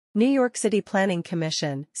New York City Planning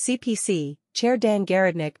Commission (CPC) Chair Dan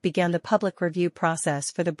Garodnick began the public review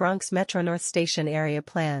process for the Bronx Metro North Station Area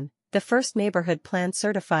Plan, the first neighborhood plan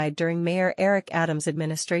certified during Mayor Eric Adams'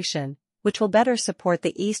 administration, which will better support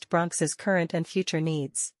the East Bronx's current and future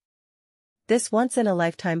needs. This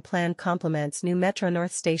once-in-a-lifetime plan complements new Metro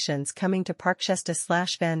North stations coming to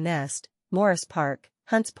Parkchester/Van Nest, Morris Park,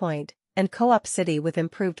 Hunts Point, and Co-op City with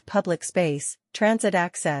improved public space, transit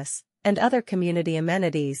access, and other community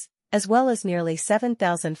amenities, as well as nearly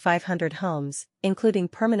 7,500 homes, including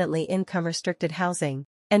permanently income-restricted housing,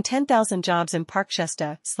 and 10,000 jobs in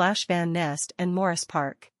Parkchester/Van Nest and Morris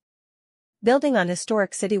Park. Building on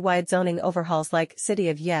historic citywide zoning overhauls like City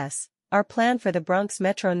of Yes, our plan for the Bronx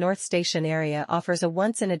Metro North Station area offers a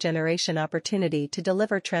once-in-a-generation opportunity to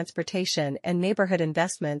deliver transportation and neighborhood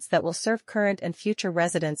investments that will serve current and future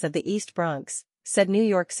residents of the East Bronx, said New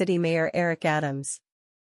York City Mayor Eric Adams.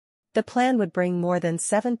 The plan would bring more than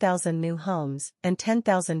 7,000 new homes and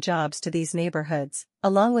 10,000 jobs to these neighborhoods,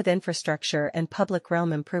 along with infrastructure and public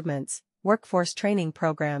realm improvements, workforce training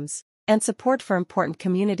programs, and support for important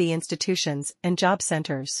community institutions and job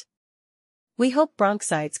centers. We hope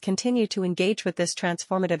Bronxites continue to engage with this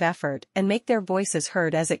transformative effort and make their voices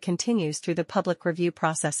heard as it continues through the public review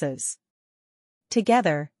processes.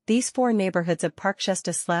 Together, these four neighborhoods of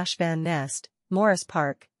Parkchester/Van Nest, Morris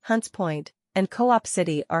Park, Hunts Point, and Co-op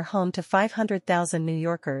City are home to 500,000 New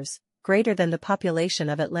Yorkers, greater than the population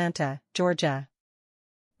of Atlanta, Georgia.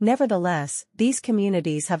 Nevertheless, these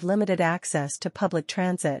communities have limited access to public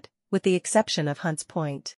transit, with the exception of Hunts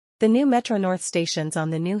Point. The new Metro North stations on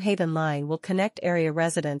the New Haven Line will connect area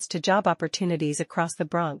residents to job opportunities across the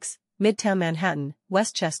Bronx, Midtown Manhattan,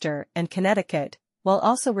 Westchester, and Connecticut, while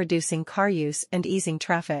also reducing car use and easing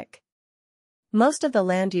traffic. Most of the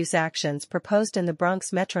land use actions proposed in the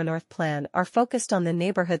Bronx Metro North Plan are focused on the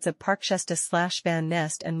neighborhoods of Parkchester/Van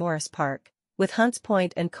Nest and Morris Park, with Hunts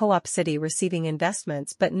Point and Co-op City receiving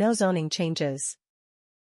investments but no zoning changes.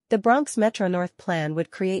 The Bronx Metro North Plan would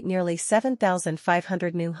create nearly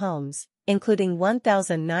 7,500 new homes, including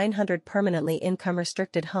 1,900 permanently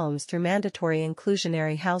income-restricted homes through mandatory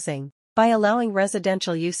inclusionary housing, by allowing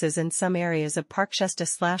residential uses in some areas of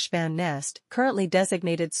Parkchester/Van Nest, currently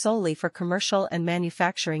designated solely for commercial and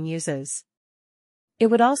manufacturing uses. It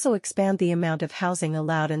would also expand the amount of housing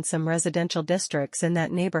allowed in some residential districts in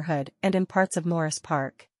that neighborhood and in parts of Morris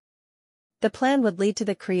Park. The plan would lead to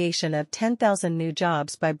the creation of 10,000 new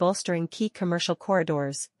jobs by bolstering key commercial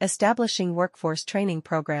corridors, establishing workforce training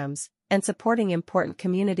programs, and supporting important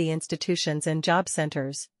community institutions and job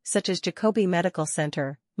centers, such as Jacobi Medical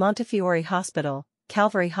Center, Montefiore Hospital,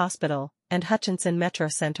 Calvary Hospital, and Hutchinson Metro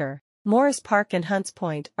Center. Morris Park and Hunts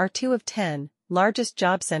Point are 2 of 10 largest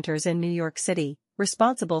job centers in New York City,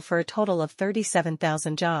 responsible for a total of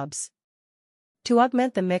 37,000 jobs. To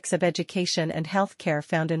augment the mix of education and healthcare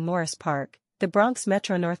found in Morris Park, the Bronx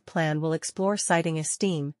Metro North Plan will explore citing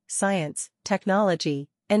STEAM, science, technology,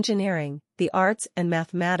 engineering, the arts and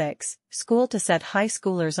mathematics, school to set high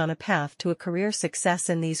schoolers on a path to a career success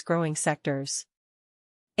in these growing sectors.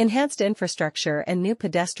 Enhanced infrastructure and new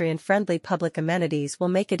pedestrian-friendly public amenities will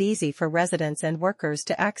make it easy for residents and workers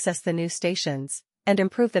to access the new stations, and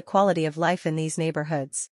improve the quality of life in these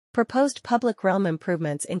neighborhoods. Proposed public realm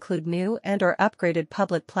improvements include new and/or upgraded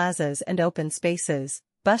public plazas and open spaces,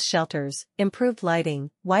 bus shelters, improved lighting,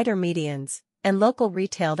 wider medians, and local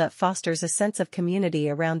retail that fosters a sense of community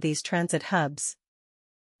around these transit hubs.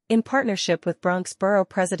 In partnership with Bronx Borough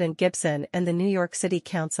President Gibson and the New York City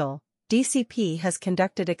Council, DCP has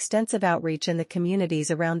conducted extensive outreach in the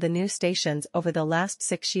communities around the new stations over the last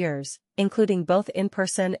 6 years, including both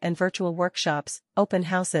in-person and virtual workshops, open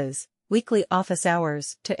houses, weekly office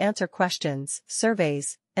hours to answer questions,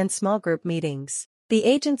 surveys, and small group meetings. The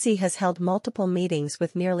agency has held multiple meetings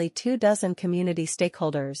with nearly 24 community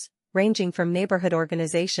stakeholders, ranging from neighborhood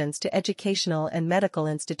organizations to educational and medical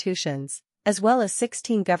institutions, as well as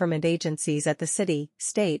 16 government agencies at the city,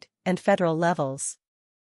 state, and federal levels.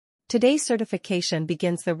 Today's certification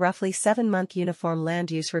begins the roughly 7-month Uniform Land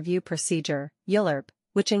Use Review Procedure, ULURP,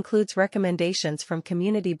 which includes recommendations from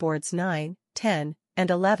Community Boards 9, 10, and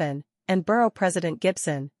 11, and Borough President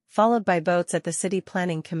Gibson, followed by votes at the City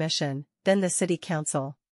Planning Commission, then the City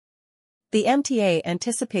Council. The MTA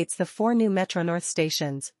anticipates the 4 new Metro North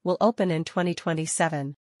stations will open in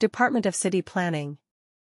 2027. Department of City Planning.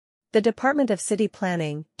 The Department of City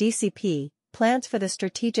Planning, DCP, plans for the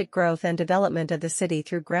strategic growth and development of the city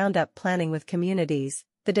through ground-up planning with communities,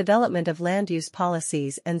 the development of land use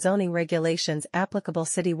policies and zoning regulations applicable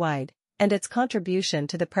citywide, and its contribution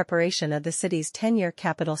to the preparation of the city's 10-year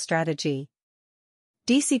capital strategy.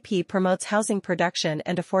 DCP promotes housing production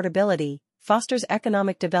and affordability, fosters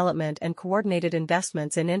economic development and coordinated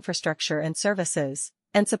investments in infrastructure and services,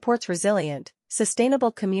 and supports resilient,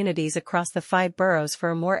 sustainable communities across the 5 boroughs for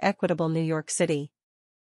a more equitable New York City.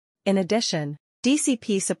 In addition,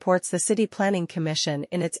 DCP supports the City Planning Commission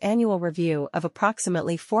in its annual review of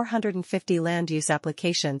approximately 450 land use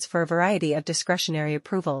applications for a variety of discretionary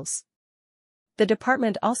approvals. The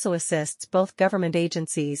department also assists both government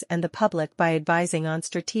agencies and the public by advising on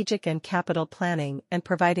strategic and capital planning and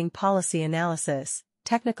providing policy analysis,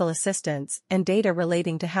 technical assistance, and data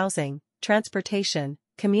relating to housing, transportation,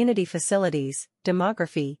 community facilities,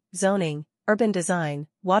 demography, zoning, urban design,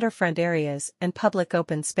 waterfront areas, and public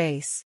open space.